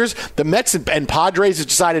for years. The Mets and Padres have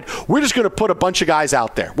decided, we're just going to put a bunch of guys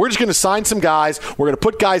out there. We're just going to sign some guys. We're going to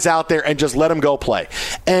put guys out there and just let them go play.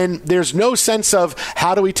 And there's no sense of,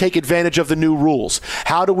 how do we take advantage of the new rules?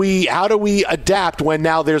 How do we adapt when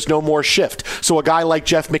now there's no more shift? So a guy like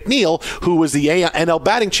Jeff McNeil, who was the NL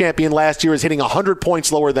batting champion last year, is hitting 100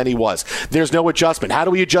 points lower than he was. There's no adjustment. How do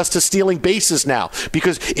we adjust to stealing bases now?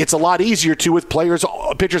 Because it's a lot easier to with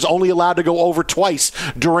pitchers only allowed to go over twice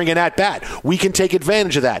during an at-bat. We can take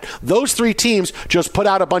advantage of that. Those three teams just put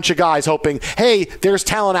out a bunch of guys hoping, hey, there's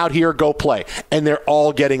talent out here, go play. And they're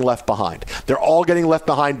all getting left behind. They're all getting left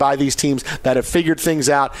behind by these teams that have figured things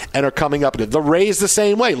out and are coming up. The Rays the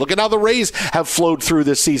same way. Look at how the Rays have flowed through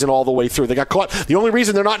this season all the way through. They got caught. The only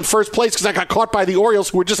reason they're not in first place is because they got caught by the Orioles,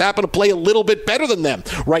 who just happen to play a little bit better than them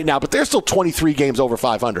right now. But they're still 23 games over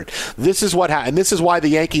 500. This is what happened. And this is why the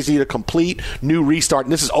Yankees need a complete new restart.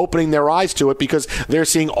 And this is opening their eyes to it, because they're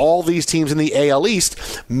seeing all these teams in the AL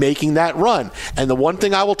East making that run. And the one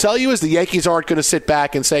thing I will tell you is the Yankees aren't going to sit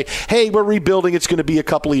back and say, hey, we're rebuilding. It's going to be a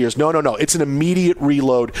couple of years. No. It's an immediate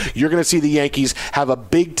reload. You're going to see the Yankees have a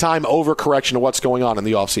big-time overcorrection of what's going on in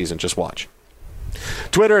the offseason. Just watch.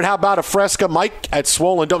 Twitter at How About a Fresca, Mike at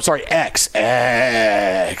Swollen Dome. Sorry, X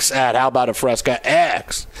at How About a Fresca,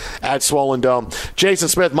 X at Swollen Dome. Jason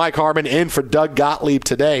Smith, Mike Harmon in for Doug Gottlieb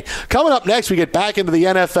today. Coming up next, we get back into the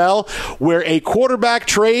NFL, where a quarterback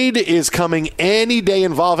trade is coming any day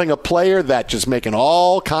involving a player that's just making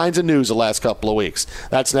all kinds of news the last couple of weeks.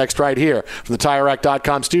 That's next right here from the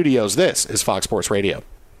TireRack.com studios. This is Fox Sports Radio.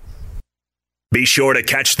 Be sure to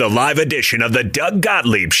catch the live edition of the Doug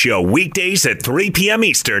Gottlieb Show weekdays at 3 p.m.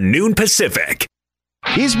 Eastern, noon Pacific.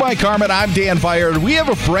 He's Mike Harmon. I'm Dan Byer. We have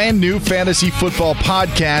a brand new fantasy football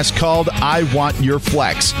podcast called I Want Your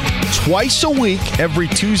Flex. Twice a week, every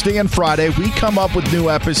Tuesday and Friday, we come up with new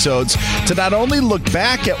episodes to not only look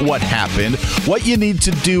back at what happened, what you need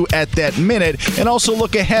to do at that minute, and also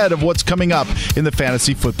look ahead of what's coming up in the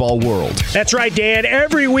fantasy football world. That's right, Dan.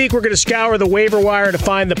 Every week, we're going to scour the waiver wire to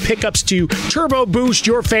find the pickups to turbo boost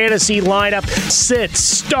your fantasy lineup, sits,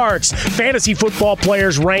 starts, fantasy football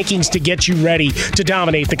players' rankings to get you ready to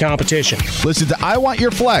dominate the competition. Listen to I Want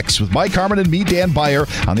Your Flex with Mike Harmon and me, Dan Byer,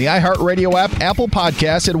 on the iHeartRadio app, Apple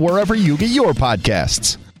Podcasts, and wherever you get your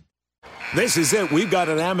podcasts. This is it. We've got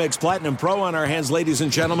an Amex Platinum Pro on our hands, ladies and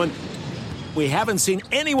gentlemen. We haven't seen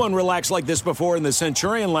anyone relax like this before in the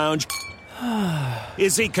Centurion Lounge.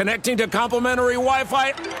 Is he connecting to complimentary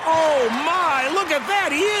Wi-Fi? Oh, my. Look at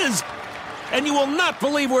that. He is. And you will not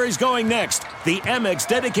believe where he's going next. The Amex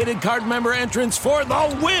dedicated card member entrance for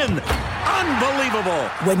the win. Unbelievable.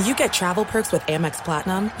 When you get travel perks with Amex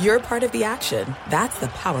Platinum, you're part of the action. That's the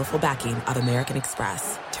powerful backing of American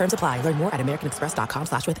Express. Terms apply. Learn more at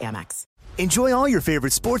americanexpress.com/withAmex. Enjoy all your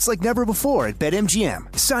favorite sports like never before at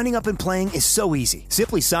BetMGM. Signing up and playing is so easy.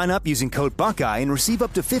 Simply sign up using code Buckeye and receive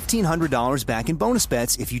up to $1,500 back in bonus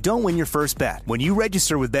bets if you don't win your first bet. When you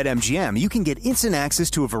register with BetMGM, you can get instant access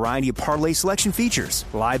to a variety of parlay selection features,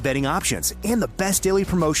 live betting options, and the best daily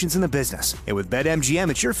promotions in the business. And with BetMGM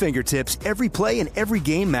at your fingertips, every play and every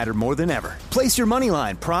game matter more than ever. Place your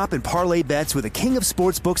moneyline, prop, and parlay bets with the king of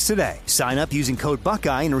sportsbooks today. Sign up using code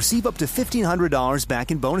Buckeye and receive up to $1,500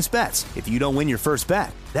 back in bonus bets if you don't win your first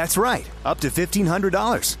bet. That's right, up to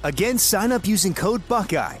 $1,500. Again, sign up using code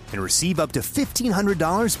Buckeye and receive up to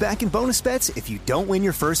 $1,500 back in bonus bets if you don't win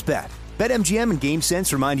your first bet. BetMGM and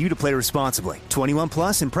GameSense remind you to play responsibly. 21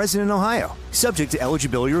 plus and present in Ohio. Subject to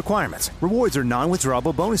eligibility requirements. Rewards are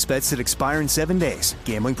non-withdrawable bonus bets that expire in 7 days.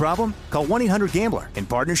 Gambling problem? Call 1-800-GAMBLER in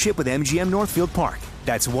partnership with MGM Northfield Park.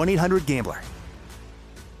 That's 1-800-GAMBLER.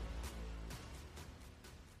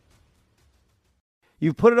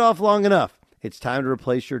 You've put it off long enough. It's time to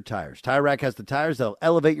replace your tires. Tire Rack has the tires that'll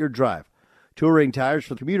elevate your drive. Touring tires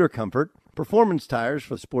for commuter comfort, performance tires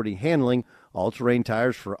for sporty handling, all-terrain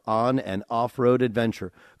tires for on- and off-road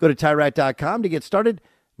adventure. Go to TireRack.com to get started.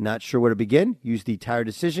 Not sure where to begin? Use the Tire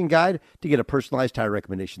Decision Guide to get a personalized tire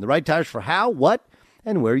recommendation. The right tires for how, what,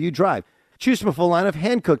 and where you drive. Choose from a full line of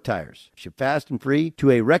hand-cooked tires. Ship fast and free to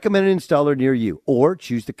a recommended installer near you. Or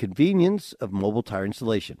choose the convenience of mobile tire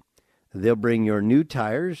installation. They'll bring your new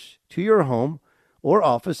tires to your home or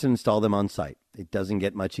office and install them on site. It doesn't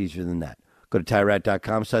get much easier than that. Go to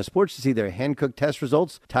TireRack.com/sports to see their hand-cooked test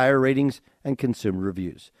results, tire ratings, and consumer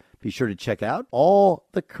reviews. Be sure to check out all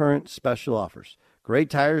the current special offers. Great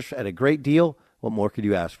tires at a great deal. What more could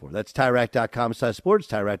you ask for? That's TireRack.com/sports,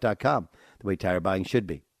 TireRack.com, the way tire buying should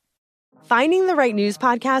be. Finding the right news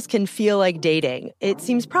podcast can feel like dating. It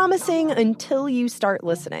seems promising until you start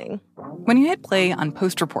listening. When you hit play on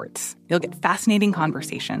Post Reports, you'll get fascinating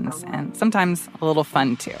conversations and sometimes a little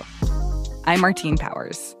fun, too. I'm Martine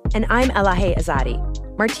Powers. And I'm Elahe Azadi.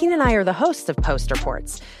 Martine and I are the hosts of Post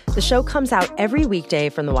Reports. The show comes out every weekday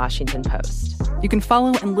from the Washington Post. You can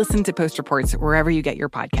follow and listen to Post Reports wherever you get your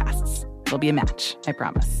podcasts. It'll be a match, I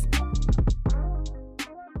promise.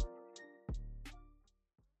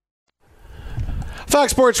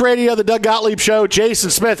 Fox Sports Radio, the Doug Gottlieb Show. Jason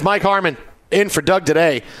Smith, Mike Harmon, in for Doug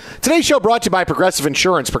today. Today's show brought to you by Progressive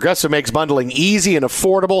Insurance. Progressive makes bundling easy and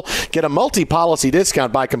affordable. Get a multi-policy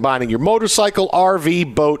discount by combining your motorcycle,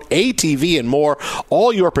 RV, boat, ATV, and more.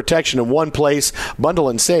 All your protection in one place. Bundle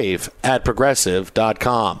and save at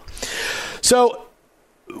Progressive.com. So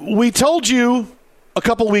we told you a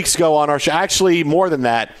couple weeks ago on our show, actually more than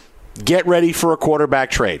that, get ready for a quarterback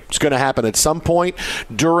trade. It's going to happen at some point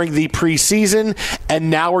during the preseason, and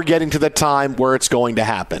now we're getting to the time where it's going to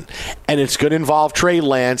happen. And it's going to involve Trey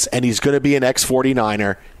Lance, and he's going to be an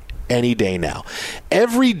ex-49er any day now.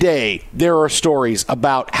 Every day there are stories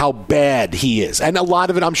about how bad he is, and a lot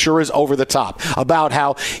of it I'm sure is over the top, about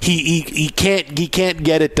how he can't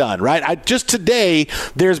get it done, right? Just today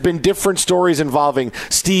there's been different stories involving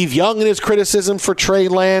Steve Young and his criticism for Trey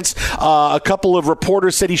Lance. A couple of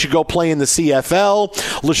reporters said he should go play in the CFL.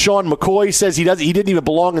 LaShawn McCoy says he didn't even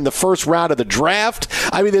belong in the first round of the draft.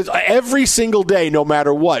 I mean, there's every single day, no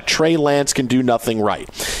matter what, Trey Lance can do nothing right.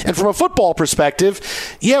 And from a football perspective,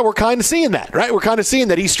 yeah, we're kind of seeing that, right? We're kind of seeing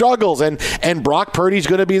that he struggles, and Brock Purdy's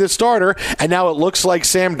going to be the starter, and now it looks like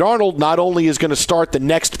Sam Darnold not only is going to start the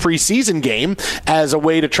next preseason game as a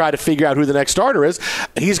way to try to figure out who the next starter is,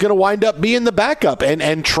 he's going to wind up being the backup,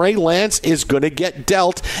 and Trey Lance is going to get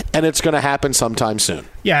dealt, and it's going to happen sometime soon.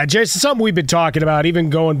 Yeah, Jason, something we've been talking about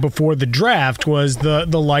even going before the draft was the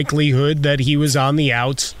likelihood that he was on the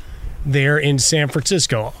outs there in San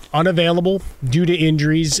Francisco, unavailable due to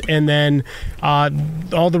injuries, and then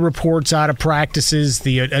all the reports out of practices,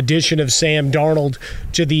 the addition of Sam Darnold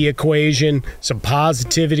to the equation, some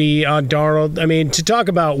positivity on Darnold. I mean, to talk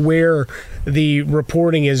about where the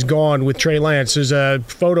reporting has gone with Trey Lance, there's a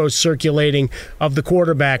photo circulating of the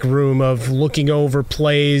quarterback room of looking over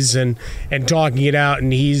plays and talking it out,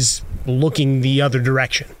 and he's looking the other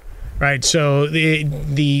direction. Right, so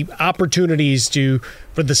the opportunities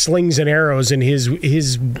for the slings and arrows in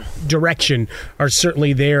his direction are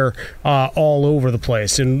certainly there all over the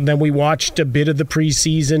place. And then we watched a bit of the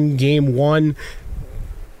preseason game one.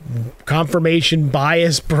 Confirmation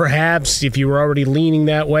bias, perhaps, if you were already leaning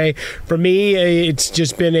that way. For me, it's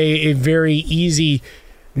just been a very easy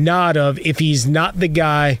nod of, if he's not the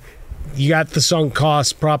guy, you got the sunk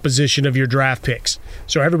cost proposition of your draft picks.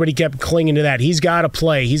 So everybody kept clinging to that. He's got to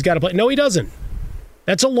play. He's got to play. No, he doesn't.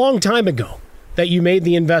 That's a long time ago that you made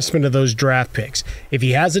the investment of those draft picks. If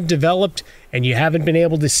he hasn't developed and you haven't been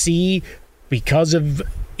able to see because of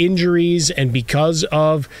injuries and because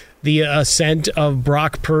of the ascent of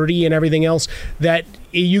Brock Purdy and everything else, that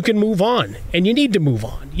you can move on, and you need to move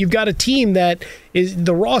on. You've got a team that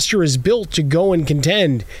the roster is built to go and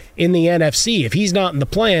contend in the NFC. If he's not in the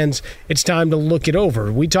plans, it's time to look it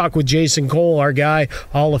over. We talk with Jason Cole, our guy,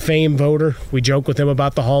 Hall of Fame voter. We joke with him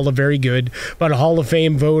about the Hall of Very Good, but a Hall of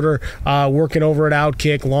Fame voter working over at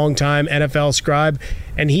Outkick, longtime NFL scribe,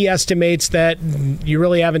 and he estimates that you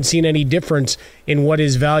really haven't seen any difference in what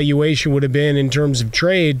his valuation would have been in terms of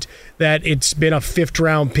trade, that it's been a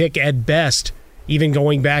fifth-round pick at best even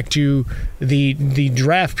going back to the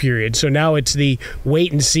draft period. So now it's the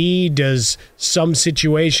wait and see. Does some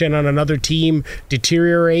situation on another team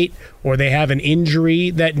deteriorate, or they have an injury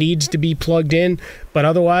that needs to be plugged in? But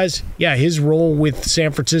otherwise, yeah, his role with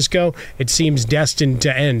San Francisco, it seems destined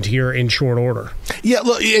to end here in short order. Yeah,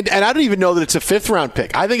 look, and I don't even know that it's a fifth-round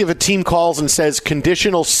pick. I think if a team calls and says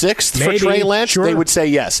conditional sixth for Trey Lance, they would say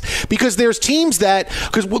yes. Because there's teams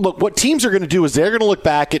because look, what teams are going to do is they're going to look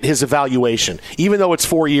back at his evaluation, even though it's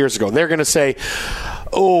 4 years ago. They're going to say,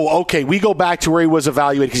 oh, okay, we go back to where he was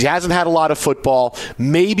evaluated because he hasn't had a lot of football.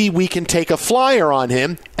 Maybe we can take a flyer on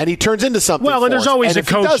him, and he turns into something. Well, and there's always a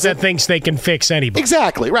coach that thinks thinks they can fix anybody.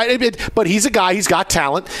 Exactly, right. But he's a guy, he's got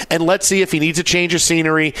talent, and let's see if he needs a change of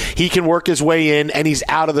scenery, he can work his way in, and he's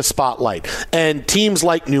out of the spotlight. And teams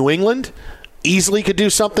like New England easily could do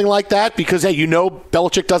something like that because, hey,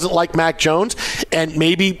 Belichick doesn't like Mac Jones, and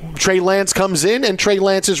maybe Trey Lance comes in and Trey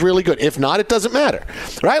Lance is really good. If not, it doesn't matter,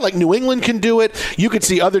 right? Like New England can do it. You could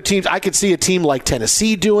see other teams. I could see a team like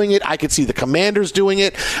Tennessee doing it. I could see the Commanders doing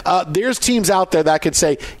it. There's teams out there that could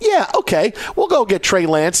say, yeah, okay, we'll go get Trey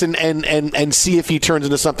Lance and see if he turns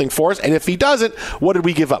into something for us. And if he doesn't, what did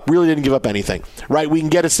we give up? Really didn't give up anything, right? We can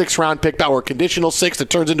get a 6th-round pick or a conditional 6th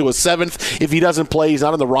that turns into a 7th. If he doesn't play, he's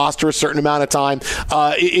not on the roster a certain amount of time,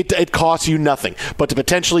 it costs you nothing. But to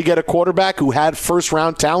potentially get a quarterback who had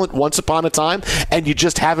first-round talent once upon a time and you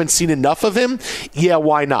just haven't seen enough of him, yeah,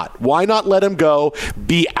 why not? Why not let him go,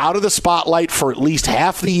 be out of the spotlight for at least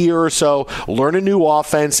half the year or so, learn a new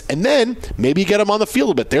offense, and then maybe get him on the field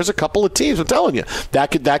a bit? There's a couple of teams, I'm telling you,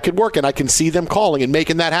 that could work, and I can see them calling and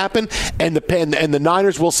making that happen, and the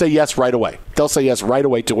Niners will say yes right away. They'll say yes right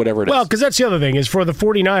away to whatever it is. Well, because that's the other thing, is for the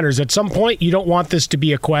 49ers, at some point, you don't want this to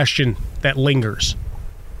be a question that lingers.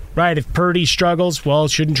 Right, if Purdy struggles, well,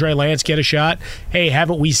 shouldn't Trey Lance get a shot? Hey,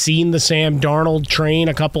 haven't we seen the Sam Darnold train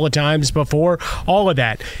a couple of times before? All of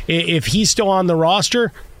that. If he's still on the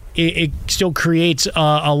roster, it still creates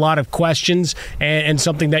a lot of questions and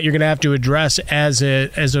something that you're going to have to address as a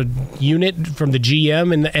unit from the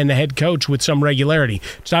GM and the head coach with some regularity.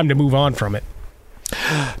 It's time to move on from it.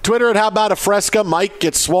 Twitter at How About a Fresca. Mike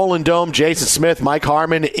gets Swollen Dome. Jason Smith, Mike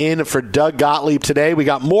Harmon in for Doug Gottlieb today. We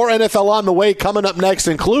got more NFL on the way coming up next,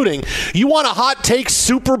 including, you want a hot take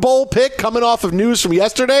Super Bowl pick coming off of news from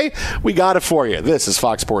yesterday? We got it for you. This is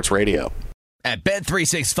Fox Sports Radio. At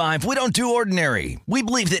Bet365, we don't do ordinary. We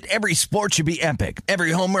believe that every sport should be epic.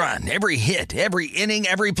 Every home run, every hit, every inning,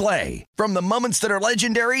 every play. From the moments that are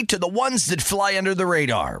legendary to the ones that fly under the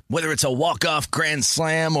radar. Whether it's a walk-off grand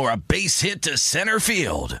slam or a base hit to center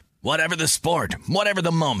field. Whatever the sport, whatever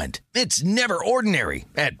the moment. It's never ordinary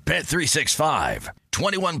at Bet365.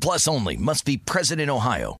 21 plus only. Must be present in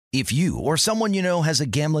Ohio. If you or someone you know has a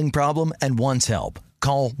gambling problem and wants help,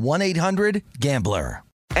 call 1-800-GAMBLER.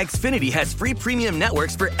 Xfinity has free premium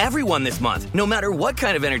networks for everyone this month, no matter what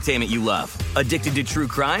kind of entertainment you love. Addicted to true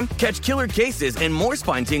crime? Catch killer cases and more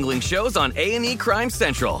spine-tingling shows on A&E Crime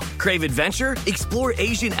Central. Crave adventure? Explore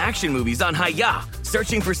Asian action movies on Hi-Ya.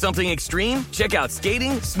 Searching for something extreme? Check out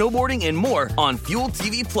skating, snowboarding, and more on Fuel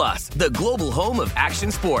TV Plus, the global home of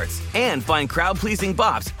action sports. And find crowd-pleasing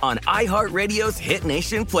bops on iHeartRadio's Hit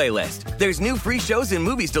Nation playlist. There's new free shows and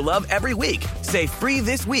movies to love every week. Say free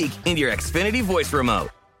this week in your Xfinity voice remote.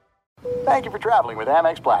 Thank you for traveling with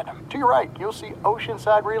Amex Platinum. To your right, you'll see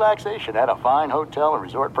oceanside relaxation at a fine hotel and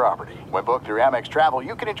resort property. When booked through Amex Travel,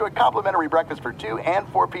 you can enjoy complimentary breakfast for 2 and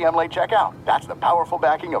 4 p.m. late checkout. That's the powerful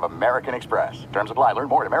backing of American Express. Terms apply. Learn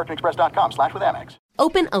more at americanexpress.com/withAmex.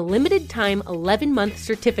 Open a limited-time 11-month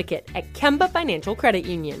certificate at Kemba Financial Credit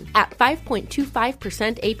Union. At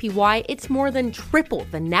 5.25% APY, it's more than triple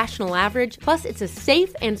the national average, plus it's a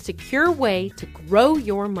safe and secure way to grow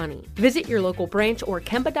your money. Visit your local branch or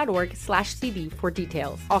kemba.org/CD for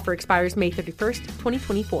details. Offer expires May 31st,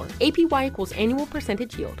 2024. APY equals annual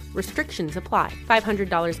percentage yield. Restrictions apply.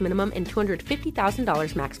 $500 minimum and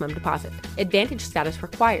 $250,000 maximum deposit. Advantage status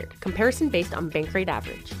required. Comparison based on bank rate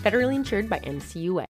average. Federally insured by NCUA.